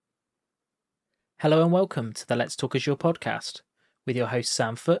Hello and welcome to the Let's Talk Azure podcast with your host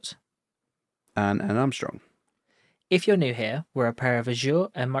Sam Foote. And Armstrong. If you're new here, we're a pair of Azure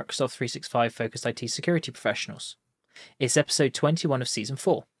and Microsoft 365 focused IT security professionals. It's episode 21 of season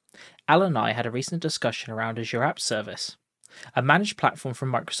 4. Alan and I had a recent discussion around Azure App Service, a managed platform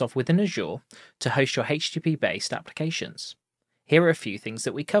from Microsoft within Azure to host your HTTP-based applications. Here are a few things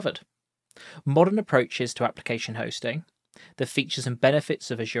that we covered. Modern approaches to application hosting, the features and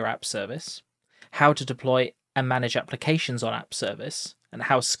benefits of Azure App Service, how to deploy and manage applications on App Service, and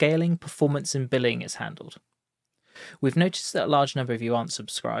how scaling, performance, and billing is handled. We've noticed that a large number of you aren't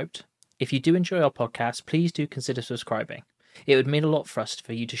subscribed. If you do enjoy our podcast, please do consider subscribing. It would mean a lot for us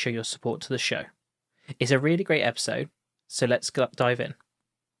for you to show your support to the show. It's a really great episode, so let's dive in.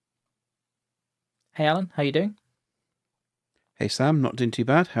 Hey Alan, how you doing? Hey Sam, not doing too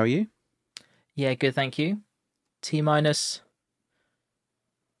bad. How are you? Yeah, good, thank you. T-minus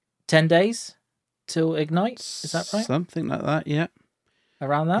 10 days till Ignite, is that right? Something like that, yeah.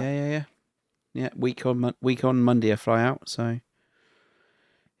 Around that? Yeah, week on Monday I fly out, so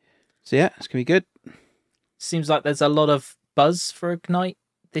yeah, it's going to be good. Seems like there's a lot of buzz for Ignite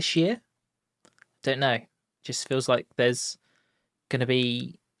this year. Don't know. Just feels like there's going to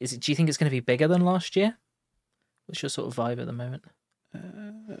be... do you think it's going to be bigger than last year? What's your sort of vibe at the moment?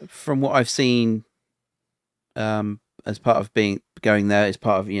 From what I've seen, as part of going there, as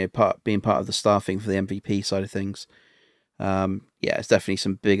part of being part of the staffing for the MVP side of things, yeah, it's definitely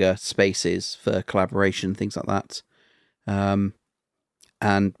some bigger spaces for collaboration, things like that.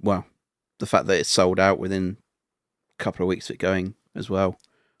 And well, the fact that it's sold out within a couple of weeks of it going as well.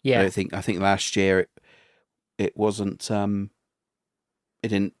 Yeah, I think last year it wasn't. It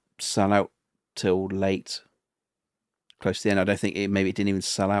didn't sell out till late, close to the end. I don't think it didn't even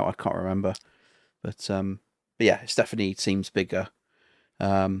sell out. I can't remember, but yeah, it definitely seems bigger.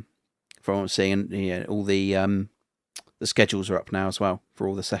 From what I'm seeing, and all the schedules are up now as well for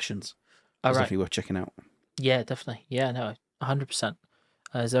all the sessions. It's definitely worth checking out. Yeah, definitely. Yeah, no, 100%.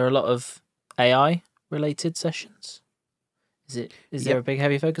 Is there a lot of AI related sessions? Is there a big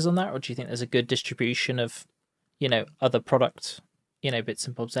heavy focus on that, or do you think there's a good distribution of, other product, bits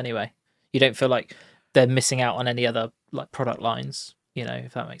and bobs anyway? You don't feel like they're missing out on any other like product lines,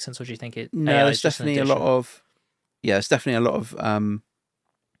 if that makes sense, or do you think it? No, AI there's is just an definitely a addition? lot of. Yeah, it's definitely a lot of.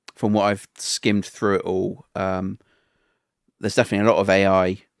 From what I've skimmed through it all, there's definitely a lot of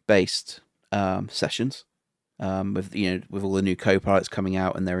AI based sessions. With all the new co-pilots coming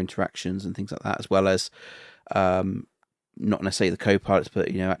out and their interactions and things like that, as well as not necessarily the co-pilots, but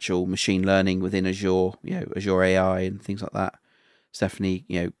actual machine learning within Azure, Azure AI and things like that. It's definitely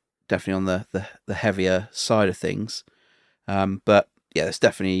on the heavier side of things. But yeah, there's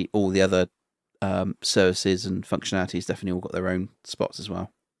definitely all the other services and functionalities definitely all got their own spots as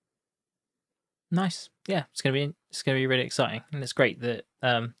well. Nice. Yeah, it's gonna be really exciting, and it's great that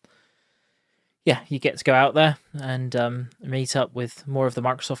you get to go out there and meet up with more of the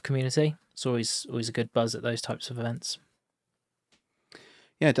Microsoft community. It's always a good buzz at those types of events.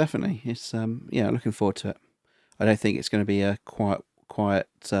 Yeah, definitely. It's looking forward to it. I don't think it's going to be a quiet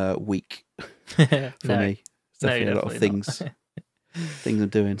week for me. It's definitely a lot of things I'm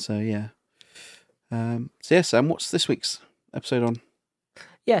doing. So yeah. Sam, what's this week's episode on?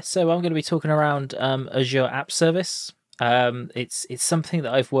 Yeah, so I'm going to be talking around Azure App Service. It's something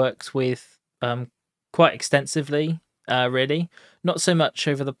that I've worked with quite extensively, really. Not so much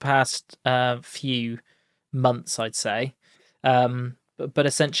over the past few months, I'd say. But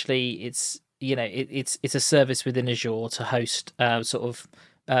essentially, it's it's a service within Azure to host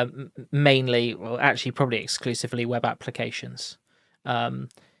mainly, well, actually probably exclusively web applications.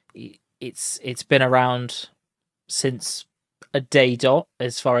 It's been around since a day dot,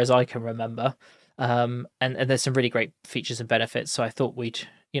 as far as I can remember. And there's some really great features and benefits. So I thought we'd,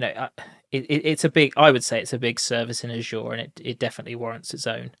 it's a big, I would say it's a big service in Azure, and it definitely warrants its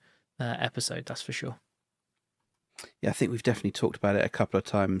own episode, that's for sure. Yeah, I think we've definitely talked about it a couple of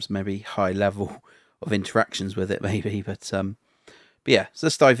times, maybe high level of interactions with it, maybe. But yeah, so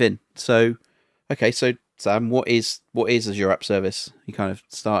let's dive in. So, okay, so Sam, what is Azure App Service? You kind of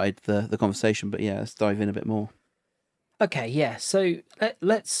started the conversation, but yeah, let's dive in a bit more. Okay, yeah. So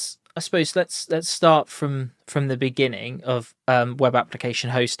let's start from the beginning of web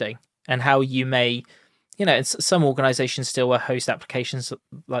application hosting and how you may, some organizations still host applications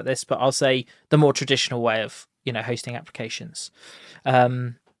like this, but I'll say the more traditional way of hosting applications.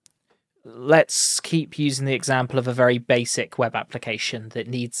 Let's keep using the example of a very basic web application that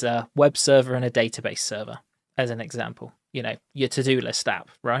needs a web server and a database server as an example. Your to-do list app,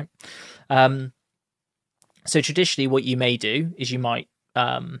 right? So traditionally, what you may do is you might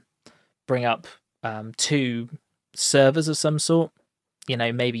bring up two servers of some sort.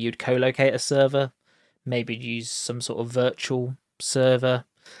 Maybe you'd co-locate a server, maybe you'd use some sort of virtual server,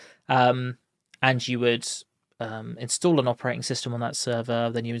 and you would install an operating system on that server.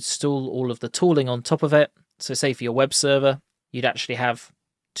 Then you install all of the tooling on top of it. So say for your web server, you'd actually have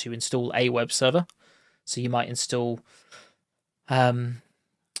to install a web server. So you might install IIS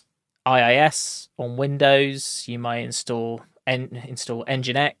on Windows. You might install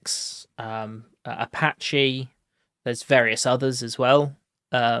Nginx, Apache. There's various others as well.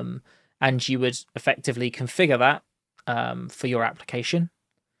 And you would effectively configure that for your application.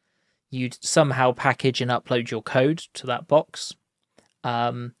 You'd somehow package and upload your code to that box.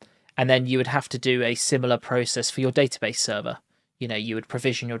 And then you would have to do a similar process for your database server. You would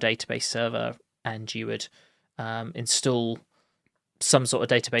provision your database server, and you would install some sort of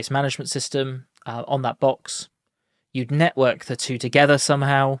database management system on that box. You'd network the two together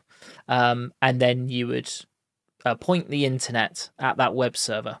somehow, and then you would point the internet at that web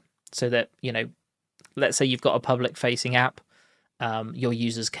server so that, let's say you've got a public facing app, your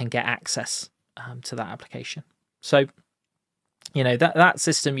users can get access to that application. So, that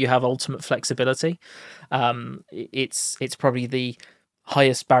system, you have ultimate flexibility. It's probably the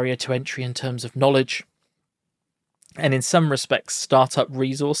highest barrier to entry in terms of knowledge. And in some respects, startup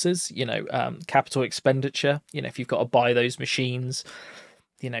resources, capital expenditure, if you've got to buy those machines,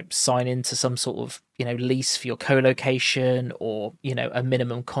 sign into some sort of, lease for your co-location, or, a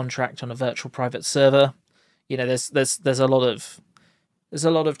minimum contract on a virtual private server. There's a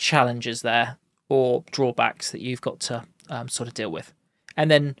lot of challenges there, or drawbacks that you've got to sort of deal with. And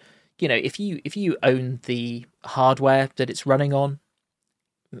then, if you own the hardware that it's running on,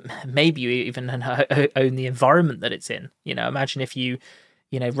 maybe you even own the environment that it's in. Imagine if you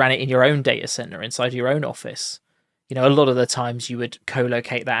ran it in your own data center inside your own office. A lot of the times you would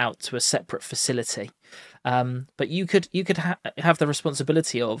co-locate that out to a separate facility. But you could have the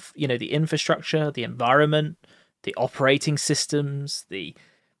responsibility of, the infrastructure, the environment, the operating systems, the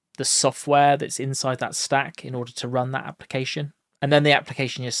software that's inside that stack in order to run that application. And then the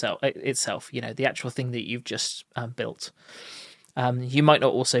application itself, the actual thing that you've just built. You might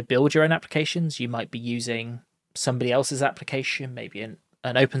not also build your own applications. You might be using somebody else's application, maybe an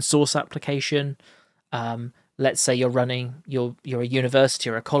open source application. Let's say you're a university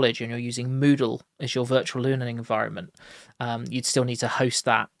or a college and you're using Moodle as your virtual learning environment. You'd still need to host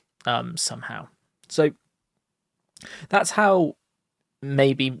that somehow. So that's how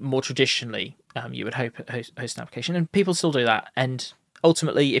maybe more traditionally you would host an application, and people still do that. And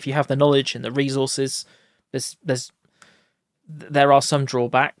ultimately, if you have the knowledge and the resources, there are some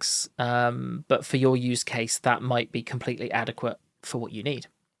drawbacks, but for your use case, that might be completely adequate for what you need.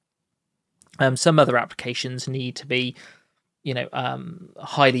 Some other applications need to be,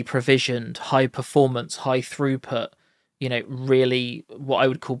 highly provisioned, high performance, high throughput, really what I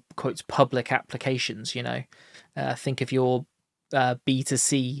would call, quotes, public applications. Think of your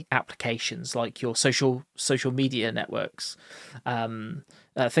B2C applications, like your social media networks,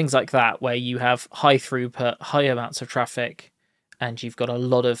 things like that, where you have high throughput, high amounts of traffic, and you've got a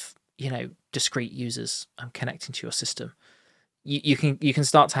lot of discrete users connecting to your system. You can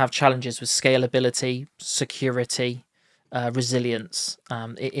start to have challenges with scalability, security, resilience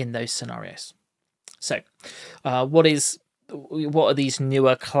in those scenarios. So, what are these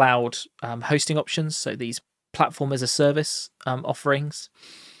newer cloud hosting options? So these platform as a service offerings.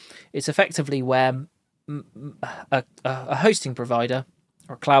 It's effectively where a hosting provider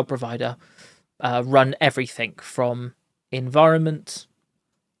or a cloud provider run everything from environment,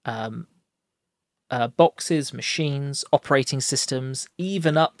 boxes, machines, operating systems,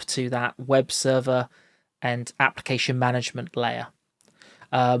 even up to that web server and application management layer.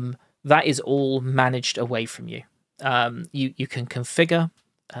 That is all managed away from you. You can configure,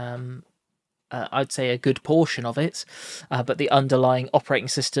 I'd say, a good portion of it, but the underlying operating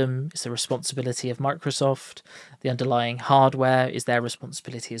system is the responsibility of Microsoft. The underlying hardware is their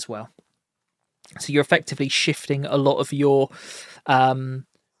responsibility as well. So you're effectively shifting a lot of your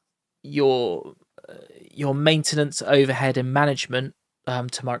maintenance, overhead, and management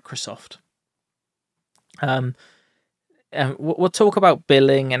to Microsoft. And we'll talk about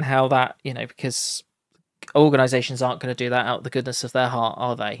billing and how that, because organizations aren't going to do that out of the goodness of their heart,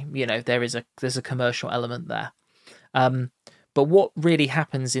 are they? There's a commercial element there. But what really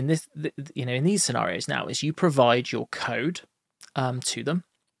happens in this, in these scenarios now, is you provide your code to them.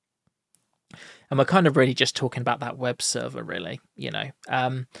 And we're kind of really just talking about that web server, really. You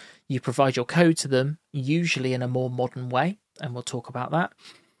provide your code to them, usually in a more modern way, and we'll talk about that.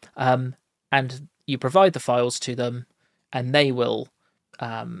 And you provide the files to them, and they will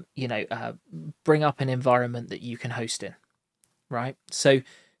bring up an environment that you can host in, right? So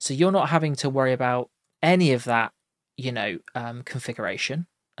you're not having to worry about any of that, configuration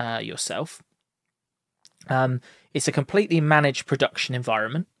yourself. It's a completely managed production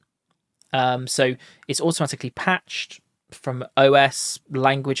environment. So it's automatically patched from OS,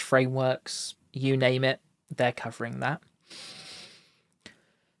 language frameworks, you name it, they're covering that.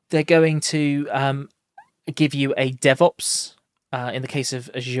 They're going to give you a DevOps. In the case of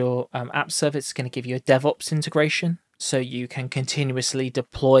Azure App Service, it's going to give you a DevOps integration, so you can continuously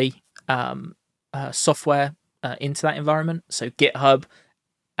deploy software into that environment. So GitHub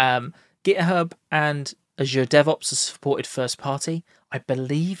and Azure DevOps are supported first party. I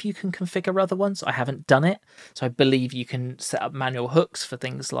believe you can configure other ones. I haven't done it, so I believe you can set up manual hooks for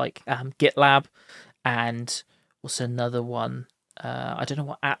things like GitLab, and also another one. I don't know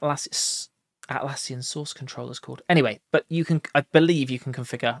what Atlassian source controller is called. Anyway, but I believe you can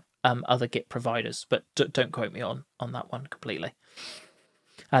configure other Git providers, but don't quote me on that one completely.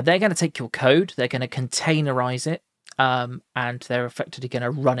 They're going to take your code, they're going to containerize it, and they're effectively going to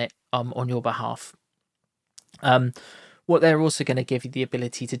run it on your behalf. What they're also going to give you the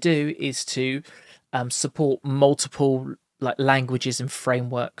ability to do is to support multiple languages and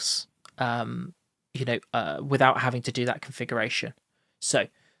frameworks, without having to do that configuration. So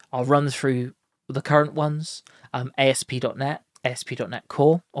I'll run through the current ones: ASP.NET, ASP.NET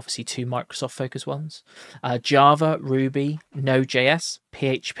Core, obviously two Microsoft-focused ones, Java, Ruby, Node.js,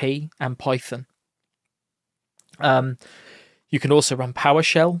 PHP, and Python. You can also run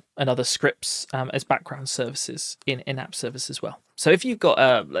PowerShell and other scripts as background services in App Service as well. So if you've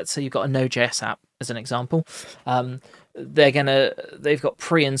got let's say you've got a Node.js app as an example, they've got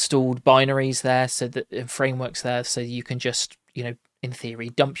pre-installed binaries there, so that frameworks there, so you can just in theory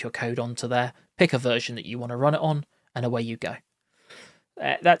dump your code onto there, pick a version that you want to run it on, and away you go.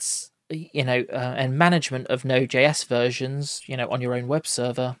 That's and management of Node.js versions on your own web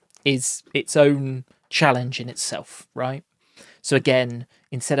server is its own challenge in itself, right? So again,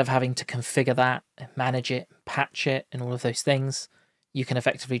 instead of having to configure that, manage it, patch it, and all of those things, you can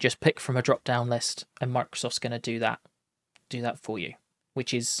effectively just pick from a drop-down list, and Microsoft's going to do that for you,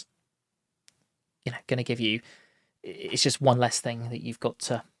 which is going to give you, it's just one less thing that you've got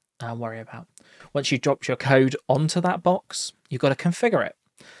to worry about. Once you drop your code onto that box, you've got to configure it.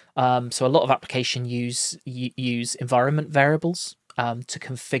 So a lot of applications use environment variables to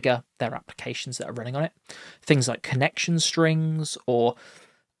configure their applications that are running on it. Things like connection strings or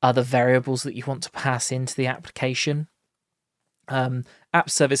other variables that you want to pass into the application. App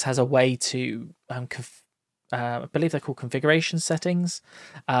Service has a way to, I believe they're called configuration settings.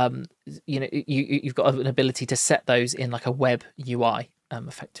 You've got an ability to set those in like a web UI,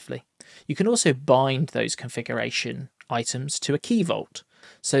 effectively. You can also bind those configuration items to a key vault,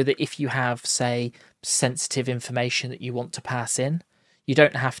 so that if you have, say, sensitive information that you want to pass in, you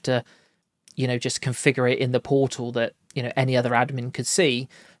don't have to, just configure it in the portal that, any other admin could see.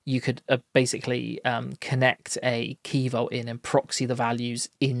 You could basically connect a key vault in and proxy the values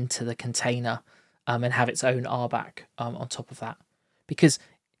into the container and have its own RBAC on top of that. Because,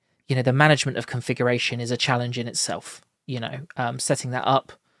 the management of configuration is a challenge in itself. Setting that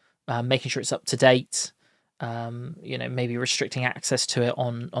up, making sure it's up to date, maybe restricting access to it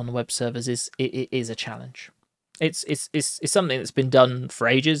on the web servers is a challenge. It's something that's been done for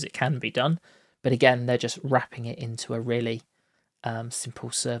ages. It can be done, but again, they're just wrapping it into a really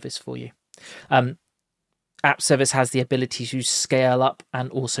simple service for you. App Service has the ability to scale up and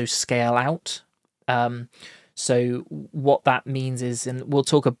also scale out. So what that means is, and we'll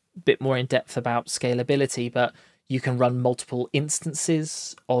talk a bit more in depth about scalability, but you can run multiple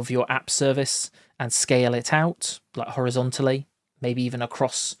instances of your app service and scale it out, like horizontally, maybe even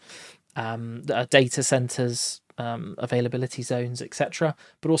across data centers, availability zones, etc.,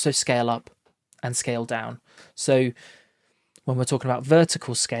 but also scale up and scale down. So when we're talking about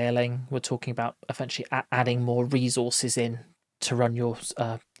vertical scaling, we're talking about eventually adding more resources in to run your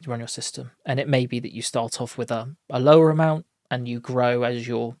system. And it may be that you start off with a lower amount and you grow as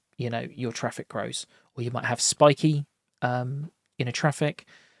your traffic grows, or you might have spiky traffic,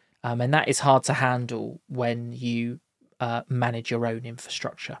 and that is hard to handle when you manage your own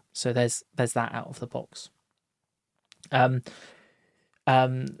infrastructure. So there's that out of the box.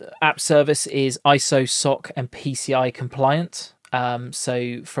 App Service is ISO, SOC, and PCI compliant.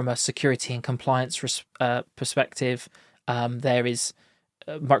 So from a security and compliance perspective, there is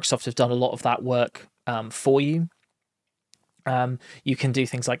Microsoft have done a lot of that work for you. You can do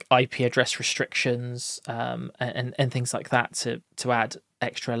things like IP address restrictions and things like that to add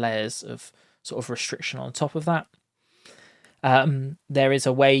extra layers of sort of restriction on top of that. There is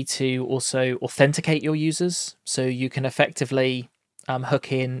a way to also authenticate your users, so you can effectively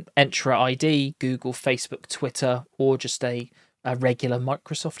hook in Entra ID, Google, Facebook, Twitter, or just a regular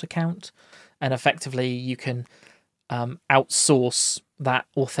Microsoft account, and effectively you can outsource that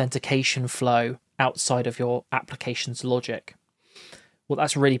authentication flow outside of your application's logic. What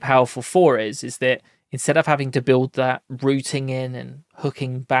that's really powerful for is that instead of having to build that routing in and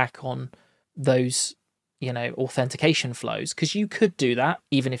hooking back on those, authentication flows, because you could do that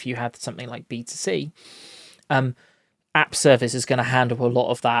even if you had something like B2C, App Service is going to handle a lot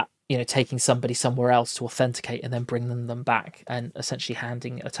of that, taking somebody somewhere else to authenticate and then bringing them back, and essentially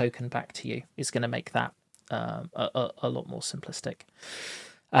handing a token back to you is going to make that a lot more simplistic.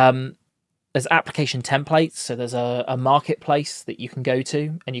 There's application templates, so there's a marketplace that you can go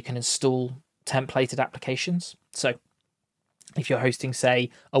to and you can install templated applications. So if you're hosting, say,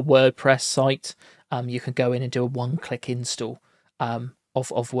 a WordPress site, you can go in and do a one-click install of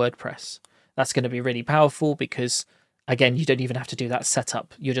WordPress. That's going to be really powerful because, again, you don't even have to do that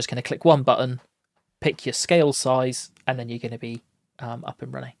setup. You're just going to click one button, pick your scale size, and then you're going to be up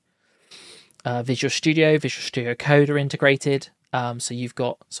and running. Visual Studio Code are integrated. So you've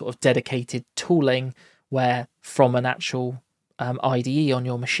got sort of dedicated tooling where from an actual IDE on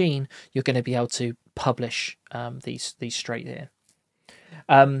your machine, you're going to be able to publish these straight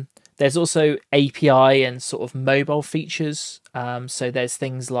in. There's also API and sort of mobile features. So there's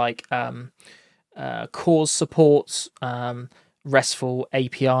things like cause support, RESTful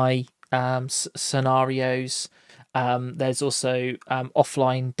API scenarios. There's also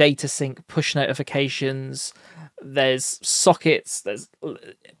offline data sync, push notifications. There's sockets. There's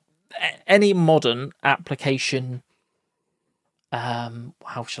any modern application.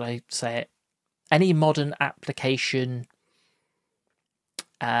 How should I say it? Any modern application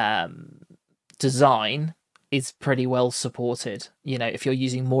design is pretty well supported. If you're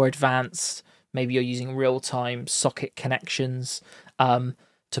using more advanced, maybe you're using real-time socket connections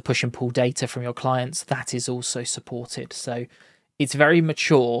to push and pull data from your clients, that is also supported. So it's very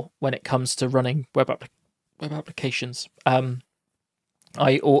mature when it comes to running web applications.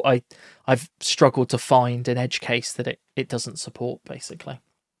 I've struggled to find an edge case that it doesn't support, basically.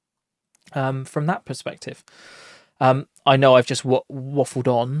 From that perspective, I know I've just waffled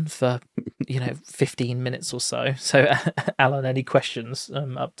on for 15 minutes or so. So, Alan, any questions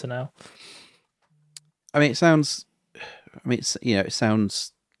up to now? It sounds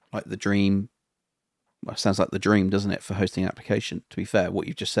like the dream. Well, it sounds like the dream, doesn't it, for hosting an application? To be fair, what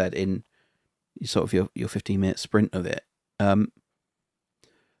you've just said in sort of your 15-minute sprint of it, and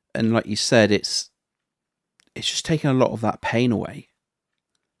like you said, it's just taking a lot of that pain away.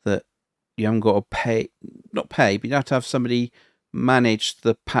 That you haven't got to not pay, but you have to have somebody manage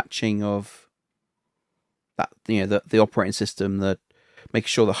the patching of that. The operating system, making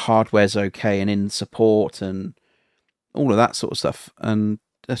sure the hardware's okay and in support and all of that sort of stuff, and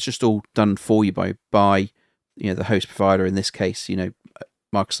that's just all done for you by the host provider, in this case,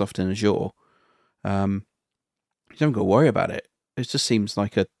 Microsoft and Azure. You don't got to worry about it. It just seems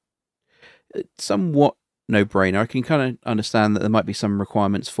like a somewhat no-brainer. I can kind of understand that there might be some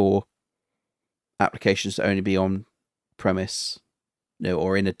requirements for applications to only be on premise,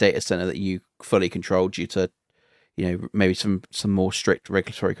 or in a data center that you fully control due to, maybe some more strict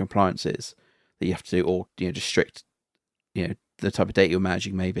regulatory compliances that you have to do, or just strict, the type of data you're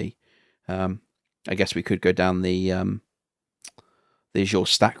managing. Maybe, I guess we could go down the Azure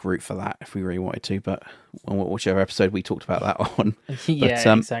Stack route for that if we really wanted to, but on whichever episode we talked about that one.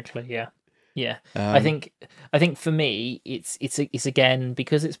 Yeah, exactly. Yeah. I think for me, it's again,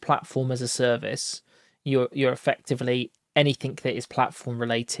 because it's platform as a service. You're effectively anything that is platform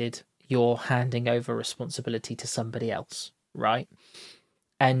related. You're handing over responsibility to somebody else, right?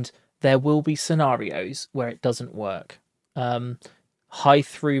 And there will be scenarios where it doesn't work. High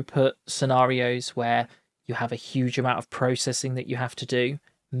throughput scenarios where you have a huge amount of processing that you have to do.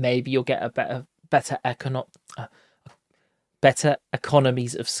 Maybe you'll get a better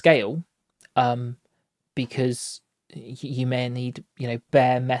economies of scale, because you may need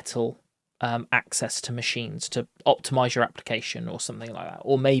bare metal access to machines to optimize your application or something like that,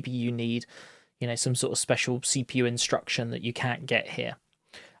 or maybe you need some sort of special CPU instruction that you can't get here.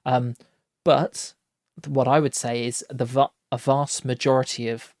 But what I would say is a vast majority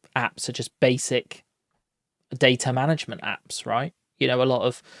of apps are just basic data management apps, right? A lot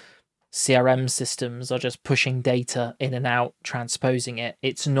of CRM systems are just pushing data in and out, transposing it.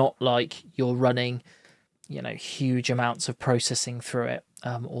 It's not like you're running, huge amounts of processing through it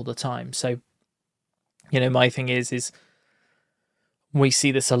all the time. So, my thing is we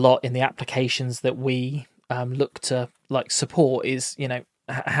see this a lot in the applications that we look to like support is,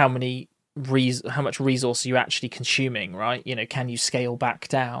 how much resource are you actually consuming, right? Can you scale back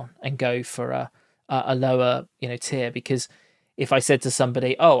down and go for a lower, tier? Because if I said to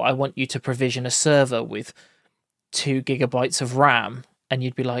somebody, oh, I want you to provision a server with 2 gigabytes of RAM, and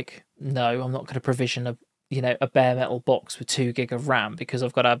you'd be like, no, I'm not going to provision a bare metal box with 2 gig of RAM, because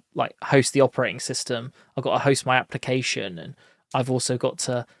I've got to like host the operating system, I've got to host my application, and I've also got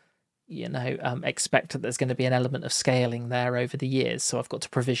to expect that there's going to be an element of scaling there over the years, so I've got to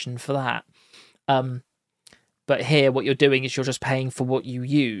provision for that. But here, what you're doing is you're just paying for what you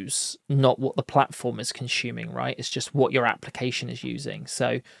use, not what the platform is consuming, right? It's just what your application is using.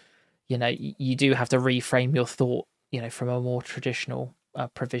 So, you do have to reframe your thought, from a more traditional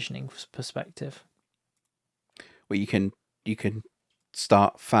provisioning perspective. Well, you can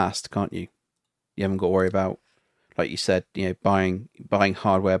start fast, can't you? You haven't got to worry about, like you said, buying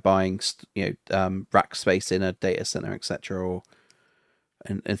hardware, buying rack space in a data center, etc.,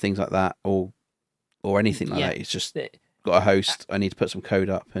 and things like that, or anything like that. It's just got a host. I need to put some code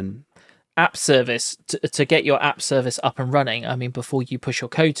up and app service to get your app service up and running. I mean, before you push your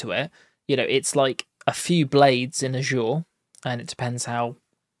code to it, it's like a few blades in Azure, and it depends how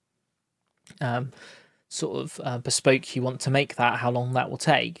bespoke you want to make that, how long that will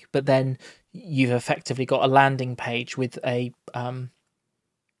take. But then you've effectively got a landing page with an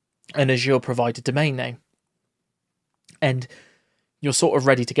Azure provided domain name, and you're sort of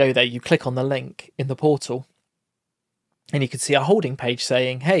ready to go there. You click on the link in the portal, and you can see a holding page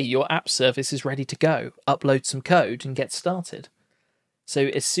saying, hey, your app service is ready to go. Upload some code and get started. So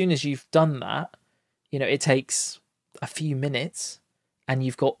as soon as you've done that, it takes a few minutes, and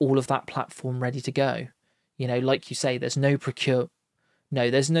you've got all of that platform ready to go. Like you say, there's no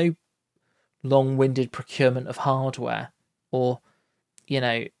long-winded procurement of hardware, or,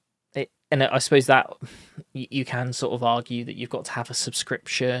 and I suppose that you can sort of argue that you've got to have a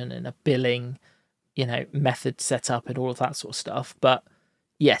subscription and a billing, method set up and all of that sort of stuff. But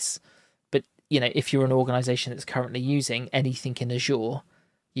yes, if you're an organization that's currently using anything in Azure,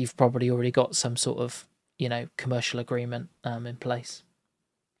 you've probably already got some sort of, commercial agreement in place.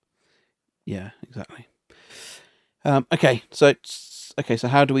 Yeah, exactly. Okay, so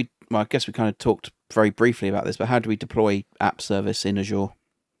how do we? Well, I guess we kind of talked very briefly about this, but how do we deploy app service in Azure?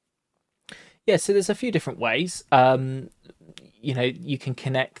 Yeah, so there's a few different ways. You can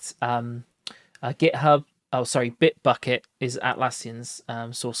connect GitHub. Oh, sorry, Bitbucket is Atlassian's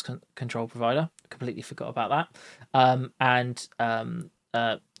source control provider. Completely forgot about that. And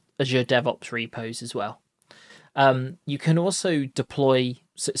Azure DevOps repos as well. You can also deploy,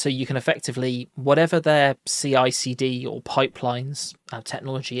 so you can effectively, whatever their CI/CD or pipelines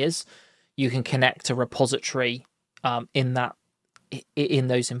technology is, you can connect a repository in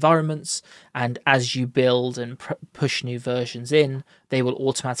those environments, and as you build and push new versions in, they will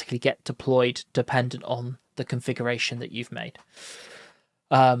automatically get deployed dependent on the configuration that you've made.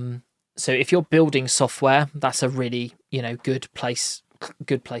 So if you're building software, that's a really good place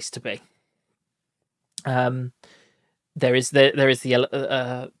to be. There's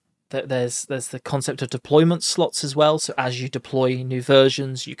the concept of deployment slots as well. So as you deploy new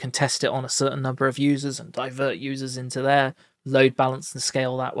versions, you can test it on a certain number of users and divert users into there, load balance and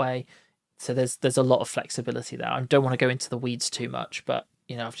scale that way. So there's a lot of flexibility there. I don't want to go into the weeds too much, but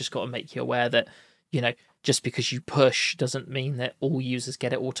I've just got to make you aware that just because you push doesn't mean that all users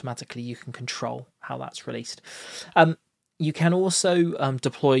get it automatically. You can control how that's released. You can also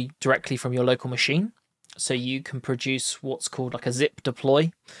deploy directly from your local machine. So you can produce what's called like a zip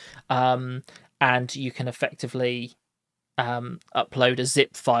deploy, and you can effectively upload a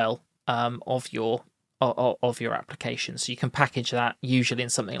zip file of your application. So you can package that usually in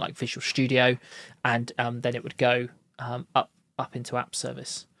something like Visual Studio, and then it would go up into App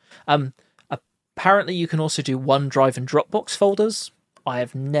Service. Apparently, you can also do OneDrive and Dropbox folders. I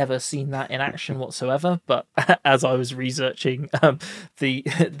have never seen that in action whatsoever, but as I was researching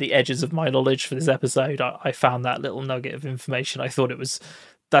the edges of my knowledge for this episode, I found that little nugget of information. I thought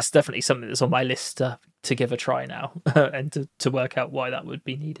that's definitely something that's on my list to give a try now and to work out why that would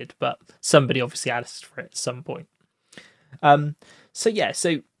be needed. But somebody obviously asked for it at some point. There's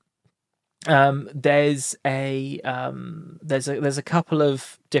a couple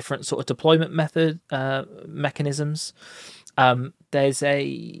of different sort of deployment mechanisms. There's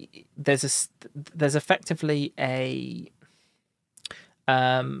effectively there's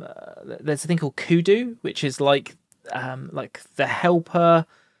a thing called Kudu, which is like the helper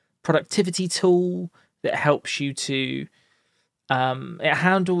productivity tool that helps you to it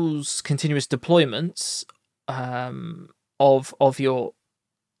handles continuous deployments of your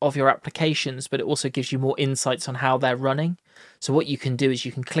of your applications, but it also gives you more insights on how they're running. So what you can do is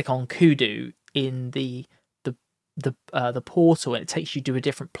you can click on Kudu in the portal, and it takes you to a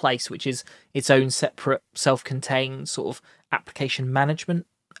different place, which is its own separate, self-contained sort of application management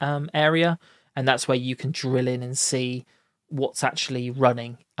area, and that's where you can drill in and see what's actually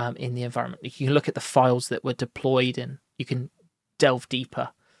running in the environment. You can look at the files that were deployed, and you can delve deeper,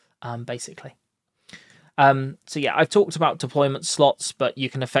 basically. So yeah, I've talked about deployment slots, but you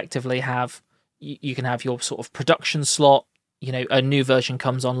can effectively have you can have your sort of production slot. A new version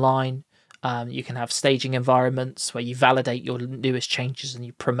comes online. You can have staging environments where you validate your newest changes and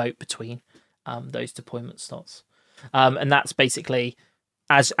you promote between those deployment slots. And that's basically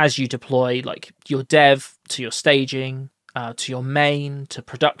as you deploy, like your dev to your staging, to your main, to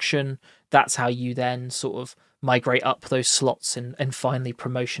production. That's how you then sort of migrate up those slots and finally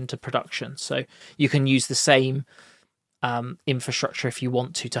promotion to production. So you can use the same infrastructure if you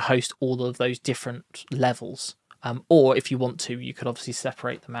want to host all of those different levels. Or if you want to, you could obviously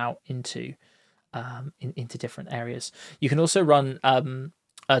separate them out into different areas. You can also run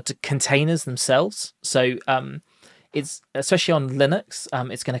containers themselves. So it's especially on Linux,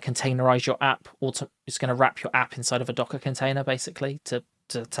 it's going to containerize your app, or it's going to wrap your app inside of a Docker container, basically, to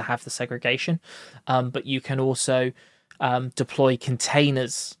have the segregation. But you can also deploy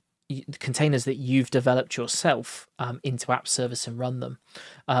containers that you've developed yourself into App Service and run them.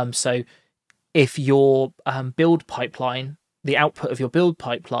 So if your build pipeline, the output of your build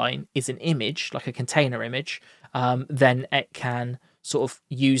pipeline is an image, like a container image, then it can sort of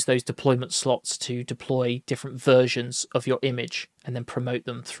use those deployment slots to deploy different versions of your image and then promote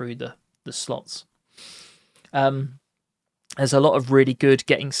them through the slots. There's a lot of really good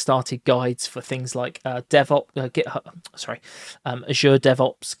getting started guides for things like Azure DevOps,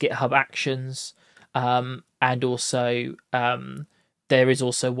 GitHub Actions, and also there is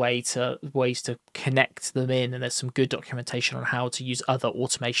also ways to connect them in, and there's some good documentation on how to use other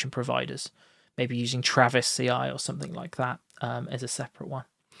automation providers, maybe using Travis CI or something like that as a separate one.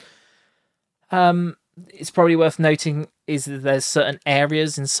 It's probably worth noting is that there's certain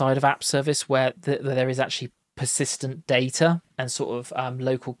areas inside of App Service where there is actually persistent data and sort of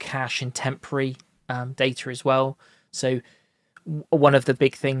local cache and temporary data as well. So one of the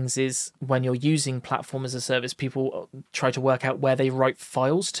big things is when you're using platform as a service, people try to work out where they write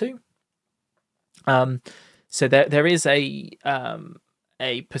files to. So there is a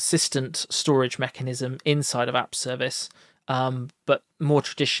persistent storage mechanism inside of App Service, but more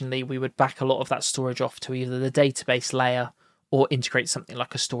traditionally we would back a lot of that storage off to either the database layer or integrate something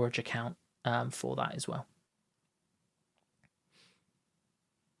like a storage account for that as well.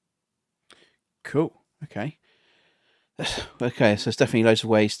 Cool. Okay. Okay, so there's definitely loads of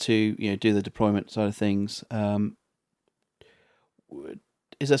ways to do the deployment side of things.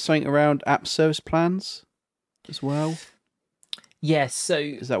 Is there something around app service plans as well? Yes. So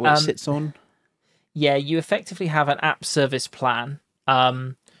is that what it sits on? Yeah, you effectively have an app service plan,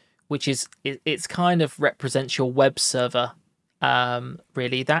 which is it's kind of represents your web server.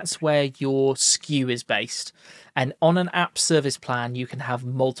 Really, that's where your SKU is based, and on an app service plan, you can have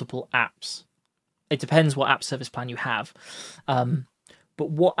multiple apps. It depends what app service plan you have. But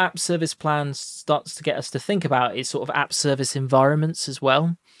what app service plan starts to get us to think about is sort of app service environments as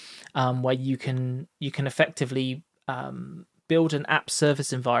well, where you can effectively build an app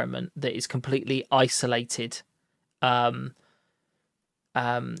service environment that is completely isolated. You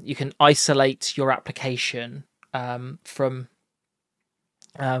can isolate your application from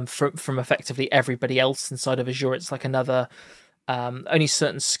effectively everybody else inside of Azure. It's like another. Only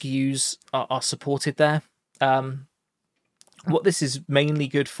certain SKUs are supported there. What this is mainly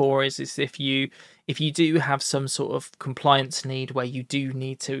good for is if you do have some sort of compliance need where you do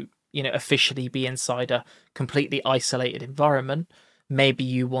need to officially be inside a completely isolated environment, maybe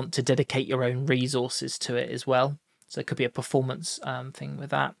you want to dedicate your own resources to it as well. So it could be a performance thing with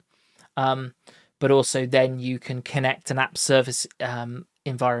that. But also then you can connect an app service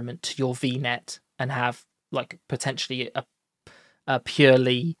environment to your VNet and have like potentially a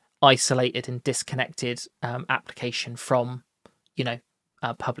purely isolated and disconnected application from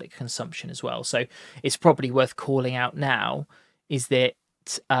public consumption as well. So it's probably worth calling out now is that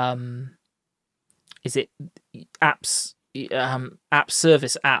app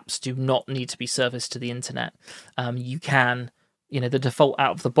service apps do not need to be serviced to the internet. You can, the default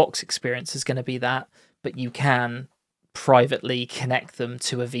out of the box experience is going to be that, but you can privately connect them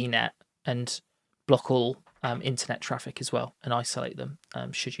to a VNet and block all internet traffic as well and isolate them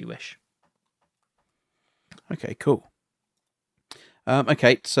should you wish. Okay, cool.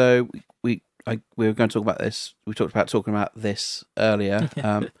 Okay, so we we were going to talk about this. We talked about talking about this earlier.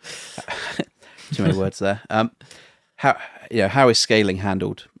 Too many words there. How is scaling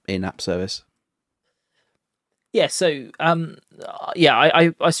handled in App Service? Yeah, so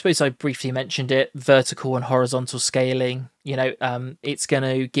I suppose I briefly mentioned it. Vertical and horizontal scaling. It's going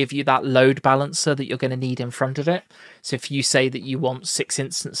to give you that load balancer that you're going to need in front of it. So if you say that you want 6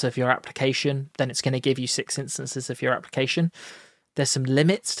 instances of your application, then it's going to give you 6 instances of your application. There's some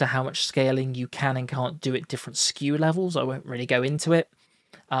limits to how much scaling you can and can't do at different SKU levels. I won't really go into it.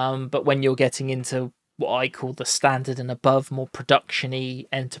 But when you're getting into what I call the standard and above, more production-y,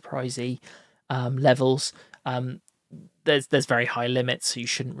 enterprise-y levels, there's very high limits, so you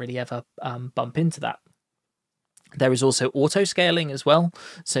shouldn't really ever bump into that. There is also auto scaling as well,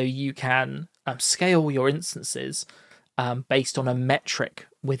 so you can scale your instances based on a metric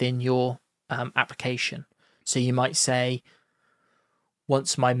within your application. So you might say,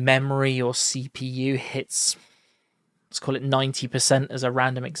 once my memory or CPU hits, let's call it 90% as a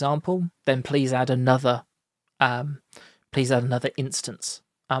random example, then please add another instance.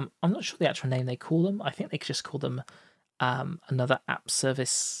 I'm not sure the actual name they call them. I think they just call them another app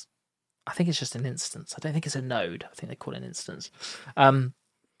service. I think it's just an instance. I don't think it's a node. I think they call it an instance. But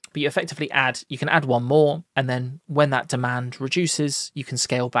you effectively you can add one more, and then when that demand reduces, you can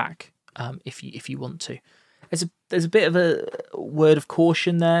scale back if you want to. There's a bit of a word of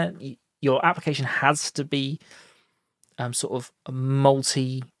caution there. Your application has to be sort of a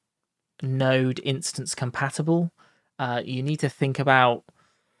multi-node instance compatible. You need to think about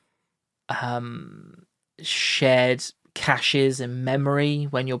shared caches and memory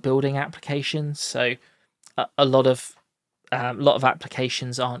when you're building applications. So a lot of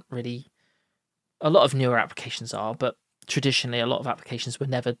applications aren't really. A lot of newer applications are, but traditionally a lot of applications were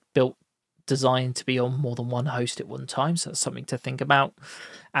never designed to be on more than one host at one time. So that's something to think about.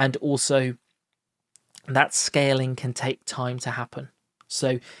 And also, that scaling can take time to happen.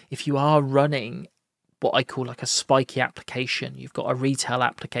 So if you are running what I call like a spiky application, you've got a retail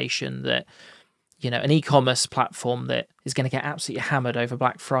application that, an e-commerce platform that is going to get absolutely hammered over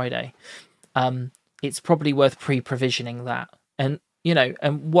Black Friday, it's probably worth pre-provisioning that. And,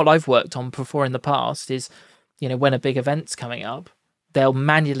 and what I've worked on before in the past is, when a big event's coming up, they'll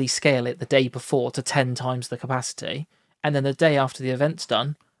manually scale it the day before to 10 times the capacity. And then the day after the event's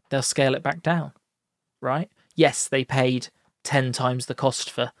done, they'll scale it back down, right? Yes, they paid 10 times the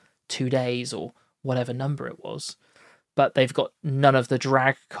cost for 2 days or whatever number it was, but they've got none of the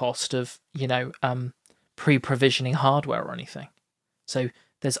drag cost of, pre-provisioning hardware or anything. So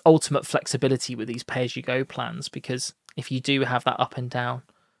there's ultimate flexibility with these pay-as-you-go plans, because if you do have that up and down,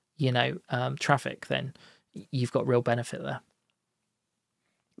 traffic, then you've got real benefit there.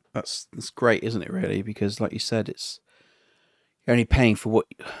 That's great, isn't it? Really, because like you said, you're only paying for what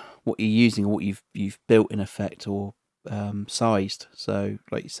you're using or what you've built in effect or sized. So,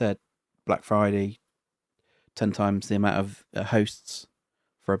 like you said, Black Friday, 10 times the amount of hosts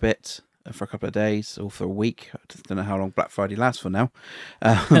for a bit, for a couple of days, or for a week. I don't know how long Black Friday lasts for now.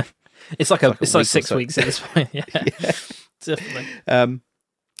 It's like 6 weeks at this point. Yeah, yeah. Definitely.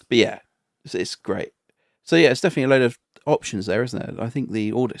 But yeah, it's great. So yeah, it's definitely a load of options there, isn't it? I think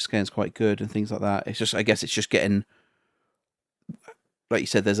the audit scan is quite good and things like that. It's just, I guess, it's just getting, like you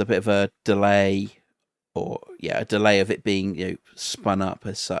said, there's a bit of a delay, a delay of it being spun up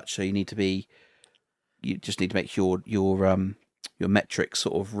as such. So you just need to make sure your metrics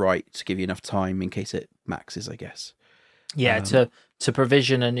sort of right to give you enough time in case it maxes, I guess. Yeah, to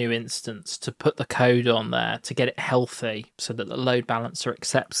provision a new instance, to put the code on there, to get it healthy so that the load balancer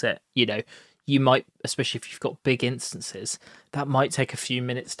accepts it. You might, especially if you've got big instances, that might take a few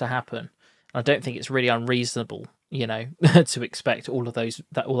minutes to happen. I don't think it's really unreasonable, to expect all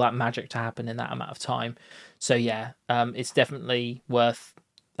that magic to happen in that amount of time. So yeah, it's definitely worth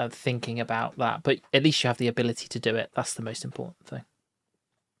thinking about that. But at least you have the ability to do it. That's the most important thing.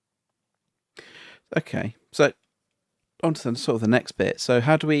 Okay, so on to sort of the next bit. So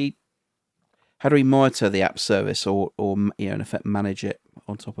how do we monitor the app service or in effect manage it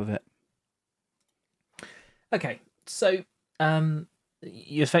on top of it? Okay, so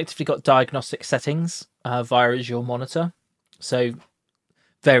you effectively got diagnostic settings via Azure Monitor. So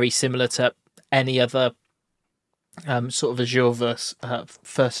very similar to any other sort of Azure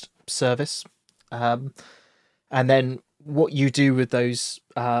first service. And then what you do with those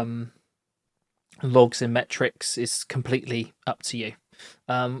logs and metrics is completely up to you.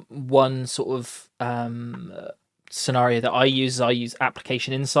 One sort of scenario that I use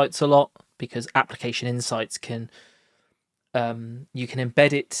Application Insights a lot, because Application Insights you can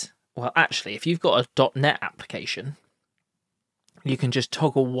embed it. Well, actually, if you've got a .NET application, you can just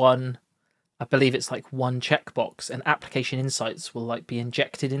toggle one I believe it's like one checkbox, and application insights will like be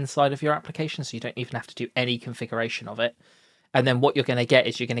injected inside of your application, so you don't even have to do any configuration of it. And then what you're going to get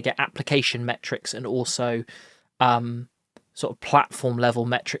is you're going to get application metrics and also sort of platform level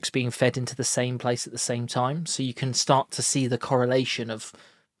metrics being fed into the same place at the same time. So you can start to see the correlation of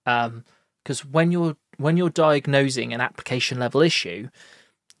because when you're diagnosing an application level issue,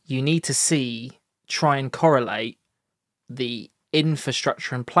 you need to try and correlate the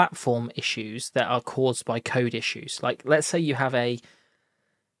infrastructure and platform issues that are caused by code issues. Like let's say you have a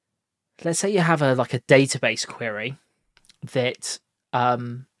like a database query that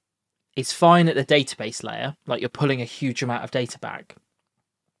is fine at the database layer, like you're pulling a huge amount of data back.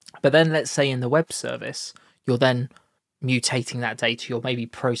 But then let's say in the web service, you're then mutating that data, you're maybe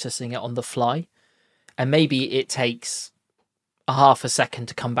processing it on the fly, and maybe it takes a half a second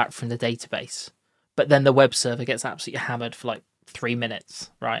to come back from the database. But then the web server gets absolutely hammered for like 3 minutes,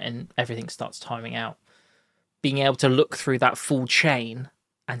 right? And everything starts timing out. Being able to look through that full chain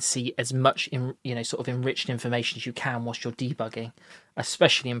and see as much sort of enriched information as you can whilst you're debugging,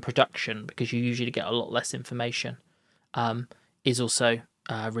 especially in production, because you usually get a lot less information, is also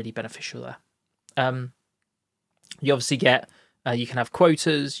really beneficial there. You obviously get, you can have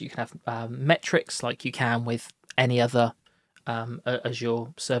quotas, you can have metrics like you can with any other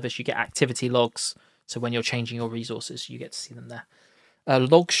Azure service. You get activity logs, so when you're changing your resources, you get to see them there.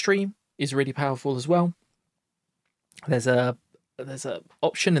 Log stream is really powerful as well. There's a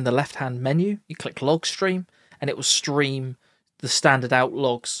option in the left-hand menu. You click log stream, and it will stream the standard out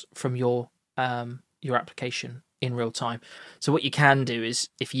logs from your application in real time. So what you can do is,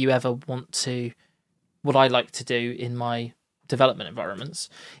 if you ever want to, what I like to do in my development environments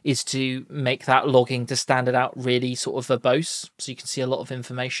is to make that logging to standard out really sort of verbose, so you can see a lot of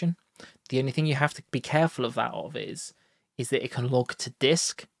information. The only thing you have to be careful of is that it can log to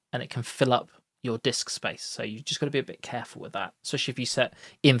disk and it can fill up your disk space. So you just got to be a bit careful with that, especially if you set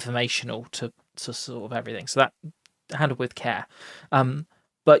informational to sort of everything. So that handled with care.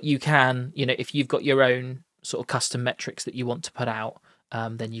 But you can, if you've got your own sort of custom metrics that you want to put out,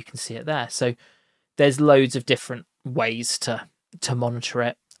 then you can see it there. So there's loads of different ways to monitor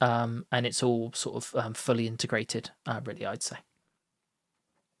it, and it's all sort of fully integrated, really, I'd say.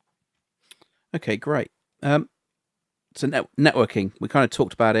 Okay, great. So networking, we kind of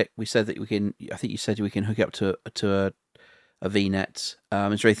talked about it. We said that we can. I think you said we can hook it up to a VNet. Is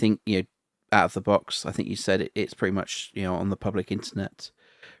there anything out of the box? I think you said it's pretty much on the public internet,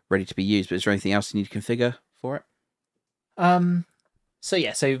 ready to be used. But is there anything else you need to configure for it?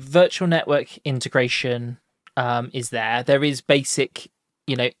 So virtual network integration is there. There is basic,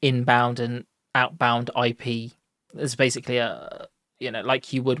 inbound and outbound IP. There's basically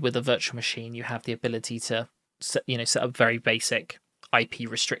like you would with a virtual machine, you have the ability to set up very basic IP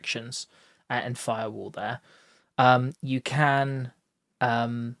restrictions and firewall there. You can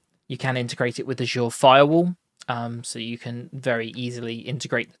integrate it with Azure Firewall, so you can very easily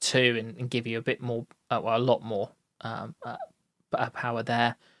integrate the two and give you a bit more, a lot more power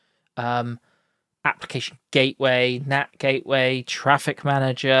there. Application gateway, NAT gateway, traffic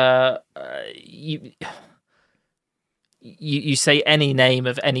manager. You say any name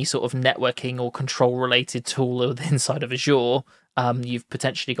of any sort of networking or control related tool inside of Azure, you've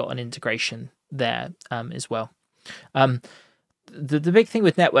potentially got an integration there as well. The big thing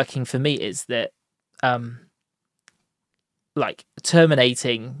with networking for me is that like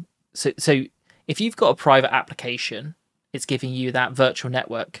terminating. So if you've got a private application, it's giving you that virtual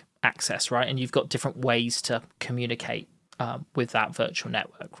network access, right? And you've got different ways to communicate with that virtual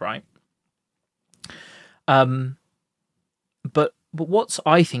network, right? But what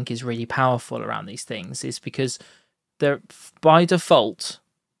I think is really powerful around these things is because they're by default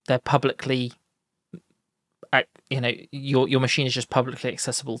they're publicly, your machine is just publicly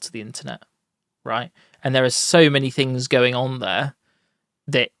accessible to the internet, right? And there are so many things going on there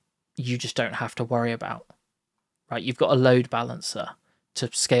that you just don't have to worry about, right? You've got a load balancer to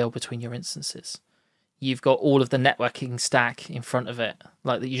scale between your instances. You've got all of the networking stack in front of it,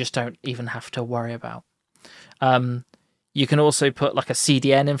 like that you just don't even have to worry about. You can also put like a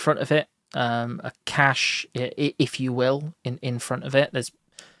CDN in front of it, a cache, if you will, in front of it. There's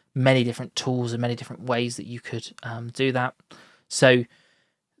many different tools and many different ways that you could do that. So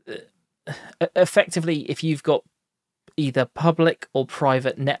effectively, if you've got either public or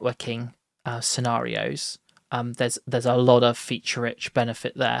private networking scenarios, there's a lot of feature-rich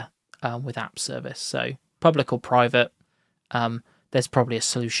benefit there with App Service. So public or private, there's probably a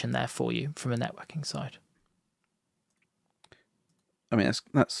solution there for you from a networking side. I mean,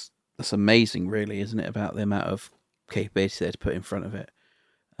 that's amazing, really, isn't it? About the amount of capability there to put in front of it.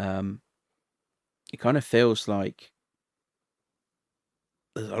 it kind of feels like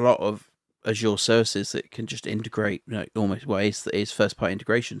there's a lot of Azure services that can just integrate, almost it's first party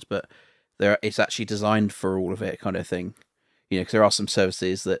integrations, but it's actually designed for all of it, kind of thing. Because there are some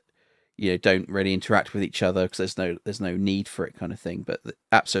services that don't really interact with each other because there's no need for it, kind of thing. But the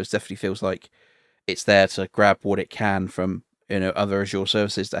App Service definitely feels like it's there to grab what it can from other Azure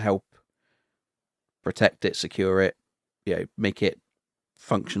services to help protect it, secure it, make it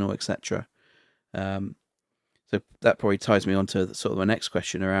functional, etc. So that probably ties me on to sort of my next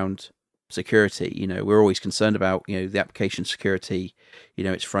question around security. We're always concerned about the application security,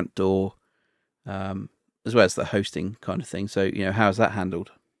 its front door, as well as the hosting kind of thing. So how's that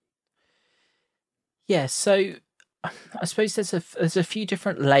handled? Yeah, so I suppose there's a few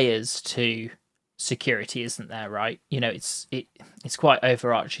different layers to security, isn't there? Right? It's quite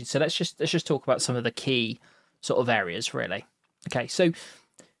overarching. So let's just talk about some of the key sort of areas, really. Okay, so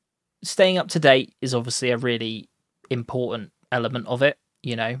staying up to date is obviously a really important element of it.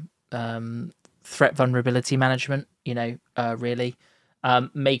 Threat vulnerability management. Really.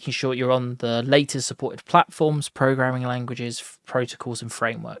 Making sure you're on the latest supported platforms, programming languages, protocols, and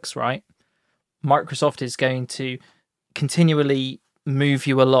frameworks, right? Microsoft is going to continually move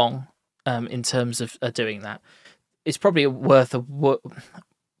you along in terms of doing that. It's probably worth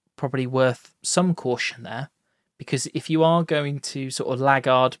some caution there, because if you are going to sort of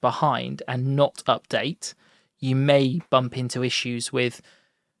laggard behind and not update, you may bump into issues with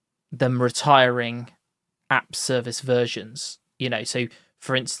them retiring app service versions. So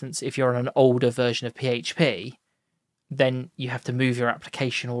for instance, if you're on an older version of PHP, then you have to move your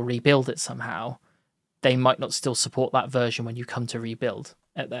application or rebuild it somehow. They might not still support that version when you come to rebuild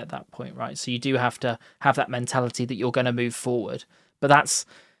at that point, right? So you do have to have that mentality that you're going to move forward. But that's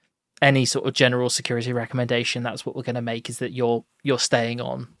any sort of general security recommendation. That's what we're going to make, is that you're staying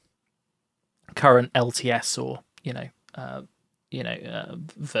on current LTS or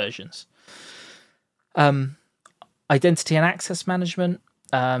versions. Identity and access management.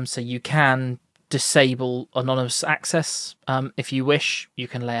 So you can disable anonymous access if you wish. You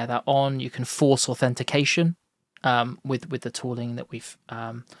can layer that on. You can force authentication with the tooling that we've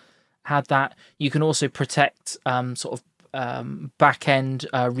had. That you can also protect back-end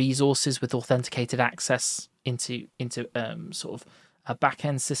resources with authenticated access into sort of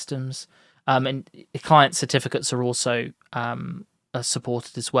back-end systems. And client certificates are also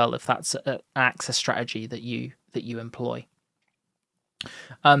supported as well, if that's an access strategy that you employ.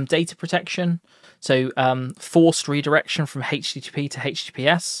 Data protection, so forced redirection from HTTP to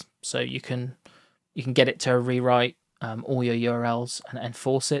HTTPS, so you can get it to rewrite all your URLs and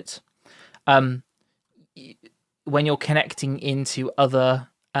force it. When you're connecting into other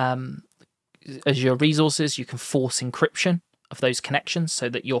Azure resources, you can force encryption of those connections so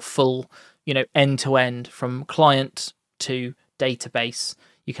that you're full, end to end from client to database.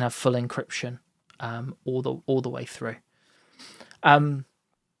 You can have full encryption all the way through.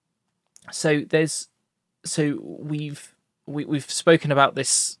 We've spoken about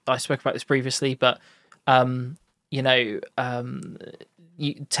this. I spoke about this previously, but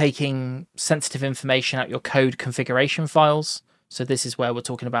taking sensitive information out your code configuration files. So this is where we're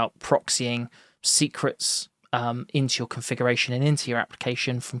talking about proxying secrets into your configuration and into your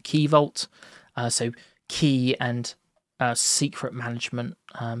application from Key Vault. So key and secret management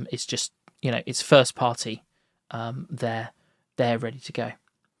is just it's first party. They're ready to go.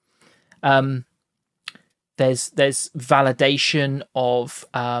 There's validation of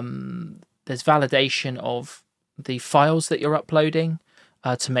the files that you're uploading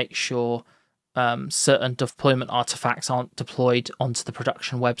to make sure certain deployment artifacts aren't deployed onto the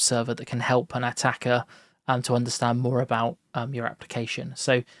production web server that can help an attacker to understand more about your application.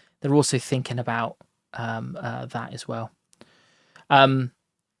 So they're also thinking about that as well.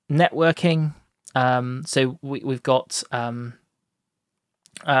 Networking. So we've got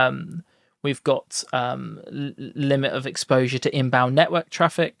limit of exposure to inbound network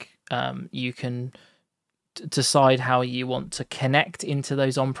traffic. You can decide how you want to connect into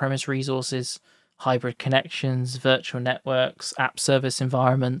those on-premise resources, hybrid connections, virtual networks, app service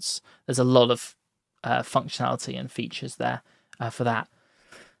environments. There's a lot of functionality and features there for that.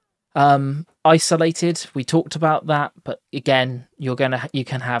 Isolated, we talked about that, but again, you can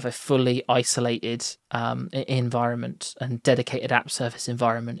have a fully isolated environment and dedicated app service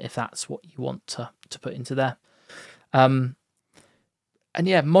environment if that's what you want to put into there. And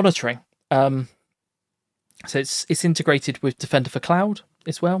yeah, monitoring. So it's integrated with Defender for Cloud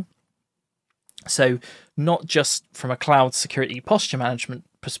as well. So not just from a cloud security posture management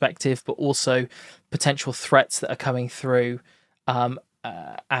perspective, but also potential threats that are coming through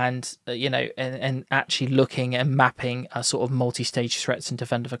and actually looking and mapping sort of multi-stage threats in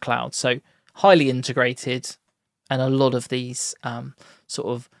Defender for Cloud. So highly integrated, and a lot of these sort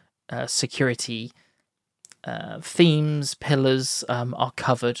of security themes, pillars are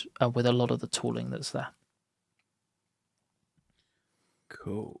covered with a lot of the tooling that's there.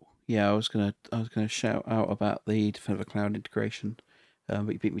 Cool. Yeah, I was gonna shout out about the Defender for Cloud integration,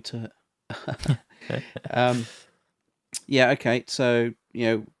 but you beat me to it. Yeah. Okay. So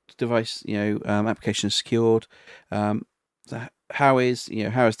device, application is secured. How is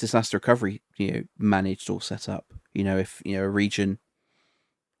disaster recovery managed or set up? If a region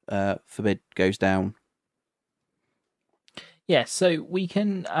forbid goes down. Yeah. So we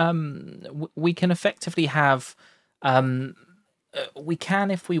can effectively have we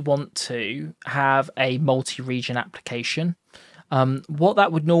can, if we want to, have a multi-region application. What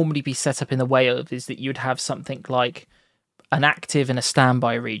that would normally be set up in the way of is that you'd have something like an active and a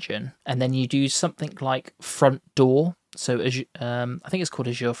standby region, and then you do something like front door. So I think it's called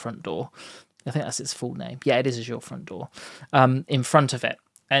Azure Front Door. I think that's its full name. Yeah, it is Azure Front Door. In front of it,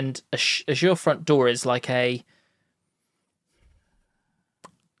 and Azure Front Door is like it's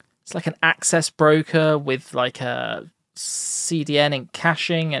like an access broker with like a CDN and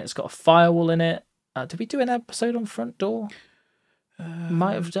caching, and it's got a firewall in it. Did we do an episode on Front Door?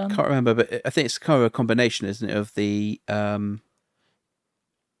 Might have done. Can't remember, but I think it's kind of a combination, isn't it, of the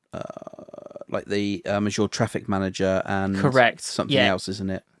like the Azure Traffic Manager and correct something else, isn't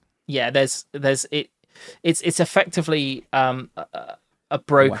it? Yeah, there's it. It's effectively a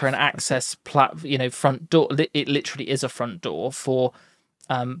broker and access front door. It literally is a front door for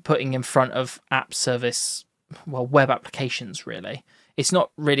putting in front of app service, web applications. Really, it's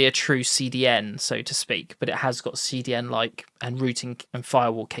not really a true CDN, so to speak, but it has got CDN-like and routing and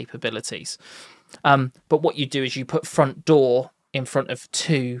firewall capabilities. But what you do is you put front door in front of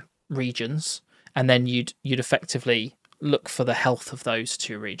two regions, and then you'd effectively look for the health of those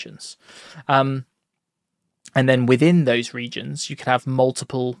two regions. And then within those regions, you could have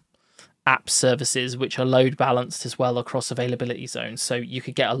multiple app services which are load balanced as well across availability zones. So you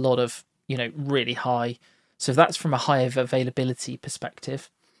could get a lot of, really high. So that's from a high availability perspective.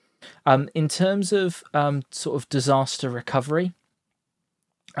 In terms of sort of disaster recovery,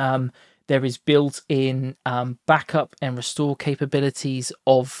 there is built-in backup and restore capabilities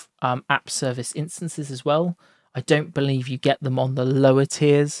of app service instances as well. I don't believe you get them on the lower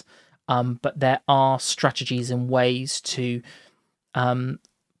tiers, but there are strategies and ways to,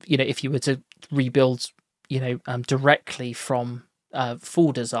 if you were to rebuild, directly from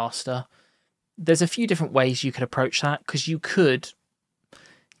full disaster, there's a few different ways you could approach that, because you could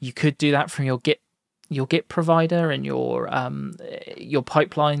do that from your Git provider and your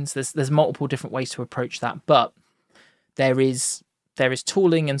pipelines. There's multiple different ways to approach that, but there is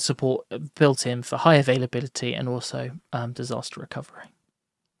tooling and support built in for high availability and also disaster recovery.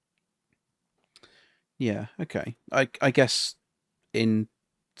 Yeah, okay. I guess in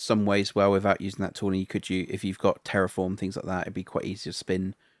some ways, without using that tooling, if you've got Terraform, things like that, it'd be quite easy to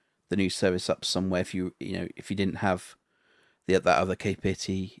spin the new service up somewhere if you didn't have that other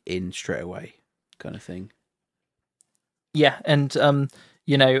capability in straight away, kind of thing. Yeah, and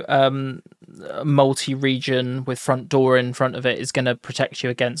multi-region with front door in front of it is going to protect you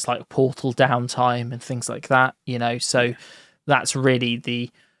against like portal downtime and things like that. So that's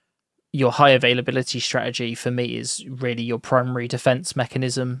really your high availability strategy for me is really your primary defense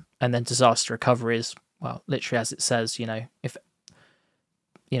mechanism, and then disaster recovery is, well, literally as it says, if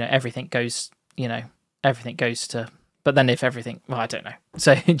everything goes, everything goes to. But then if everything, well, I don't know.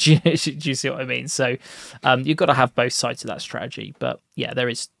 So do you see what I mean? So you've got to have both sides of that strategy. But yeah, there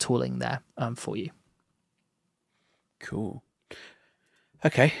is tooling there for you. Cool.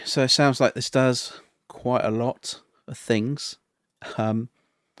 Okay, so it sounds like this does quite a lot of things.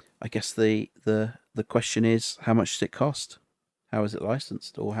 I guess the question is, how much does it cost? How is it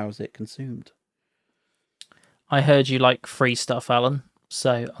licensed, or how is it consumed? I heard you like free stuff, Alan.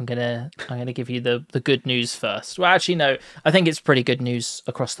 So I'm gonna give you the good news first. Well, actually, no, I think it's pretty good news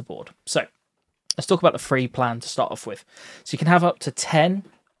across the board. So let's talk about the free plan to start off with. So you can have up to 10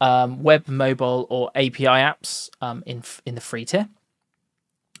 web, mobile, or API apps in the free tier.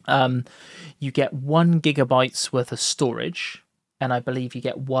 You get 1 gigabytes worth of storage, and I believe you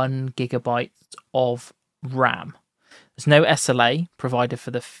get 1 gigabyte of RAM. There's no SLA provided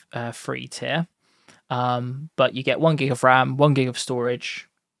for the free tier. But you get 1 gig of RAM, 1 gig of storage,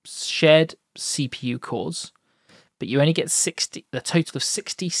 shared CPU cores, but you only get a total of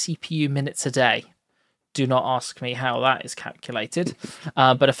 60 CPU minutes a day. Do not ask me how that is calculated,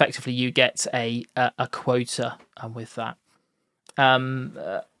 but effectively you get a quota with that.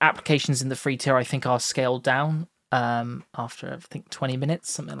 Applications in the free tier, I think, are scaled down after, I think, 20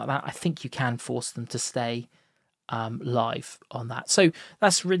 minutes, something like that. I think you can force them to stay live on that. So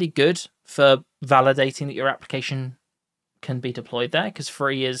that's really good for validating that your application can be deployed there, because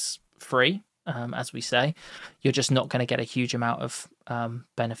free is free, as we say. You're just not going to get a huge amount of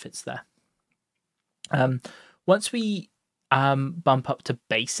benefits there. Once we bump up to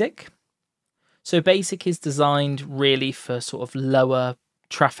basic, so basic is designed really for sort of lower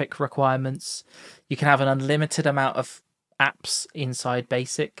traffic requirements. You can have an unlimited amount of apps inside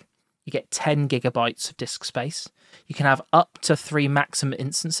basic. You get 10 gigabytes of disk space. You can have up to 3 maximum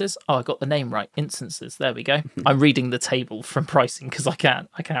instances. Oh, I got the name right. Instances. There we go. I'm reading the table from pricing because I can't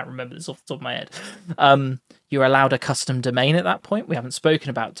remember this off the top of my head. You're allowed a custom domain at that point. We haven't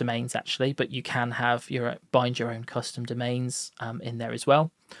spoken about domains actually, but you can have bind your own custom domains in there as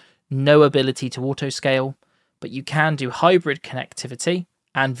well. No ability to auto scale, but you can do hybrid connectivity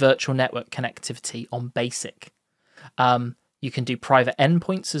and virtual network connectivity on basic. You can do private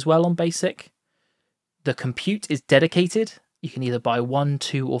endpoints as well on basic. The compute is dedicated. You can either buy 1,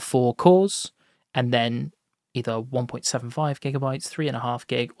 2, or 4 cores, and then either 1.75 gigabytes, 3.5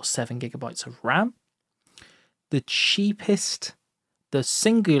 gig, or 7 gigabytes of RAM. The cheapest, the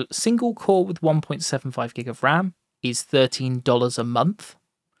single core with 1.75 gig of RAM is $13 a month.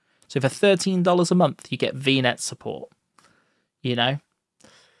 So for $13 a month, you get VNet support. You know,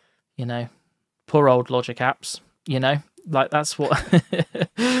 poor old Logic apps, like that's what,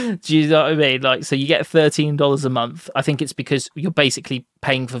 do you know what I mean? Like, so you get $13 a month. I think it's because you're basically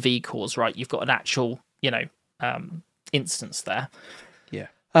paying for vCores, right? You've got an actual, instance there. Yeah.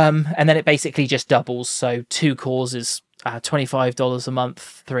 And then it basically just doubles. So 2 cores is $25 a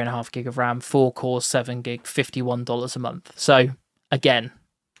month, 3.5 gig of RAM, 4 cores, 7 gig, $51 a month. So again,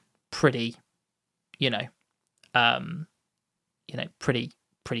 pretty,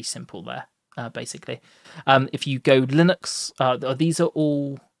 pretty simple there, basically. If you go Linux, these are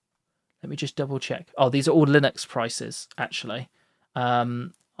all, let me just double check. Oh, these are all Linux prices, actually.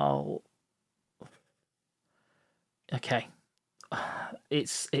 Okay.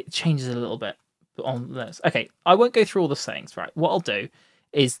 It changes a little bit on Linux. Okay, I won't go through all the settings, right? What I'll do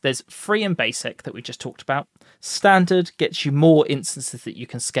is there's free and basic that we just talked about. Standard gets you more instances that you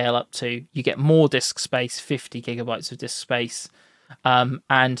can scale up to. You get more disk space, 50 gigabytes of disk space,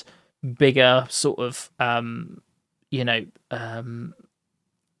 and bigger sort of,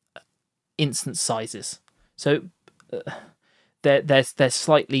 instance sizes. So there's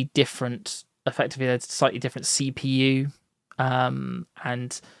slightly different, effectively there's slightly different CPU,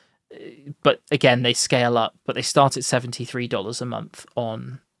 but again, they scale up, but they start at $73 a month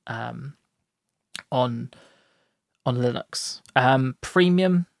on Linux.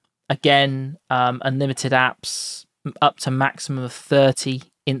 Premium, again, unlimited apps, up to maximum of 30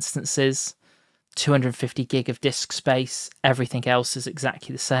 instances, 250 gig of disk space. Everything else is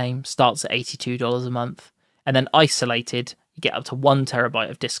exactly the same. Starts at $82 a month. And then isolated, you get up to 1 terabyte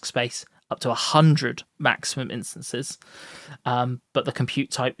of disk space, up to 100 maximum instances. But the compute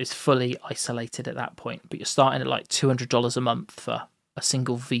type is fully isolated at that point. But you're starting at like $200 a month for a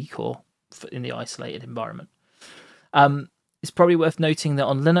single vCore in the isolated environment. It's probably worth noting that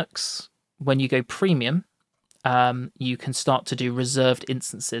on Linux, when you go premium, you can start to do reserved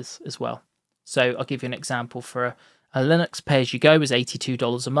instances as well. So I'll give you an example. For a Linux pay-as-you-go is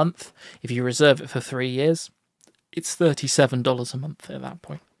 $82 a month. If you reserve it for 3 years, it's $37 a month at that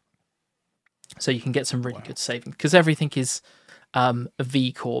point. So you can get some really good savings because everything is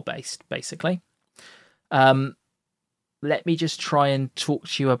vCore based, basically. Let me just try and talk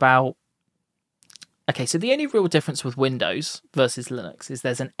to you about... Okay, so the only real difference with Windows versus Linux is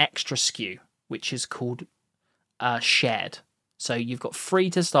there's an extra SKU, which is called shared. So you've got free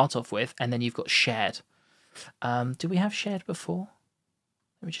to start off with, and then you've got shared. Did we have shared before?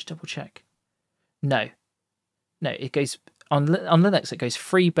 Let me just double check. No, it goes on Linux. It goes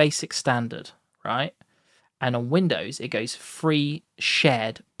free, basic, standard, right? And on Windows, it goes free,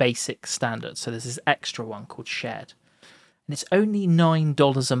 shared, basic, standard. So there's this extra one called shared, and it's only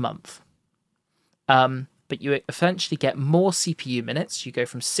 $9 a month. But you essentially get more CPU minutes. You go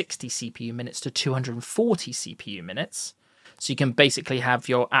from 60 CPU minutes to 240 CPU minutes. So you can basically have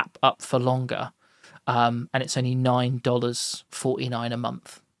your app up for longer. And it's only $9.49 a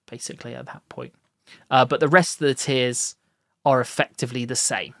month, basically, at that point. But the rest of the tiers are effectively the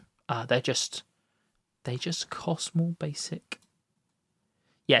same. They just cost more basic.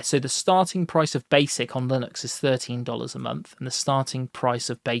 Yeah, so the starting price of basic on Linux is $13 a month, and the starting price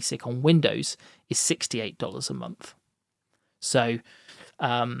of basic on Windows is $68 a month. So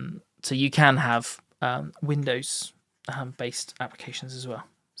you can have Windows based applications as well.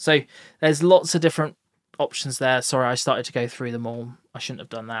 So there's lots of different options there. Sorry, I started to go through them all. I shouldn't have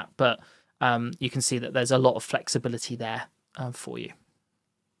done that, but you can see that there's a lot of flexibility there for you.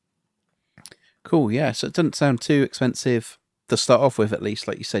 Cool, yeah. So it doesn't sound too expensive to start off with, at least.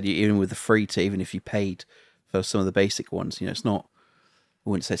 Like you said, even with the free tier, even if you paid for some of the basic ones, it's not, I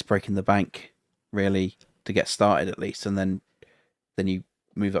wouldn't say it's breaking the bank, really, to get started at least. And then you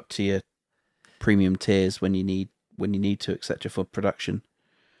move up to your premium tiers when you need to, etc., for production.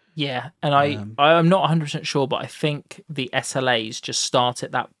 Yeah, and I'm not 100% sure, but I think the SLAs just start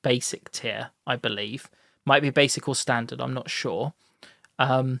at that basic tier, I believe. Might be basic or standard, I'm not sure.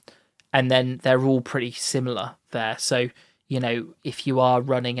 And then they're all pretty similar there. So, if you are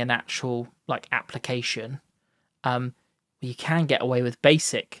running an actual application, you can get away with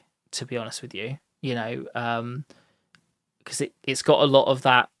basic, to be honest with you, because it's got a lot of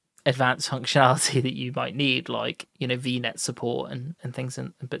that advanced functionality that you might need, like VNet support and things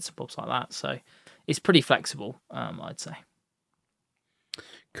and bits and bobs like that. So it's pretty flexible, I'd say.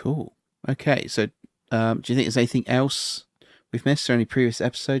 Cool. Okay, so do you think there's anything else we've missed, or any previous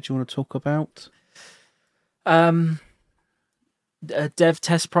episodes you want to talk about? Dev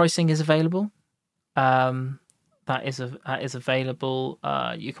test pricing is available. That is available.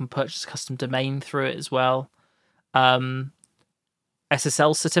 You can purchase a custom domain through it as well.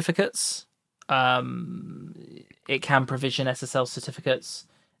 SSL certificates. It can provision SSL certificates,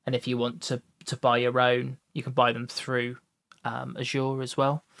 and if you want to buy your own, you can buy them through Azure as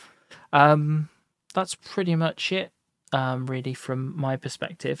well. That's pretty much it, really, from my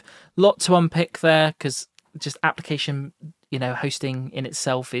perspective. Lot to unpick there, because just application, hosting in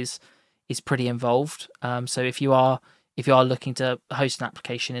itself is pretty involved. So if you are looking to host an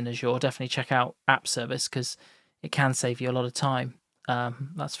application in Azure, definitely check out App Service, because it can save you a lot of time.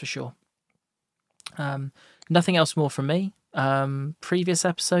 That's for sure. Nothing else more from me. Previous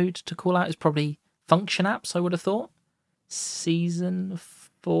episode to call out is probably Function Apps, I would have thought. Season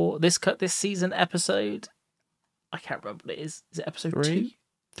 4. This season episode, I can't remember what it is. Is it episode 2?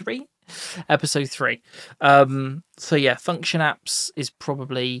 3? Episode 3. So yeah, Function Apps is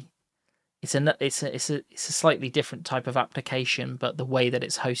probably it's a slightly different type of application, but the way that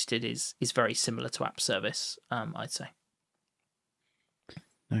it's hosted is very similar to App Service, I'd say.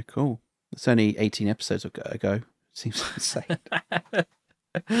 No, cool. It's only 18 episodes ago. Seems insane. I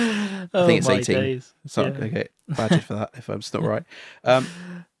think it's 18. Days. So I get badgered for that if I'm still right.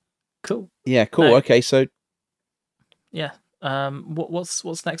 Cool. Yeah, cool. No. Okay, so yeah.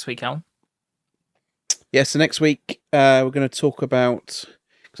 What's next week, Alan? Yeah, so next week we're going to talk about,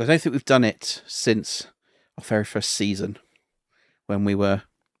 because I don't think we've done it since our very first season when we were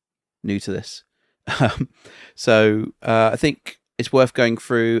new to this. So I think it's worth going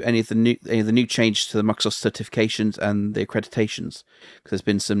through any of the new changes to the Microsoft certifications and the accreditations, because there's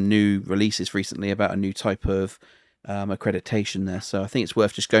been some new releases recently about a new type of accreditation there. So I think it's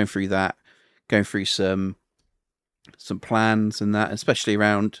worth just going through that, going through some plans and that, especially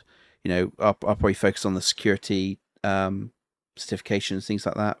around, I'll probably focus on the security certifications, things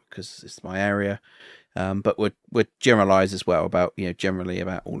like that, because it's my area. But we'd generalize as well about, generally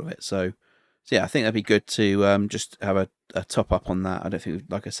about all of it. So yeah, I think that'd be good to just have a top up on that. I don't think we've,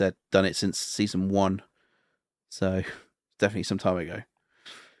 like I said, done it since season 1. So definitely some time ago.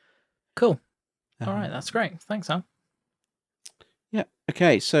 Cool. All right, that's great. Thanks, Al. Yeah.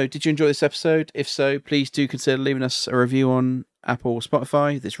 Okay. So did you enjoy this episode? If so, please do consider leaving us a review on Apple or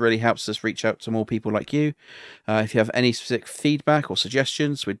Spotify. This really helps us reach out to more people like you. If you have any specific feedback or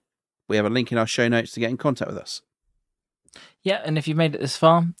suggestions, we have a link in our show notes to get in contact with us. Yeah, and if you've made it this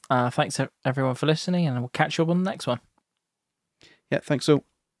far, thanks everyone for listening, and we'll catch you up on the next one. Yeah, thanks all.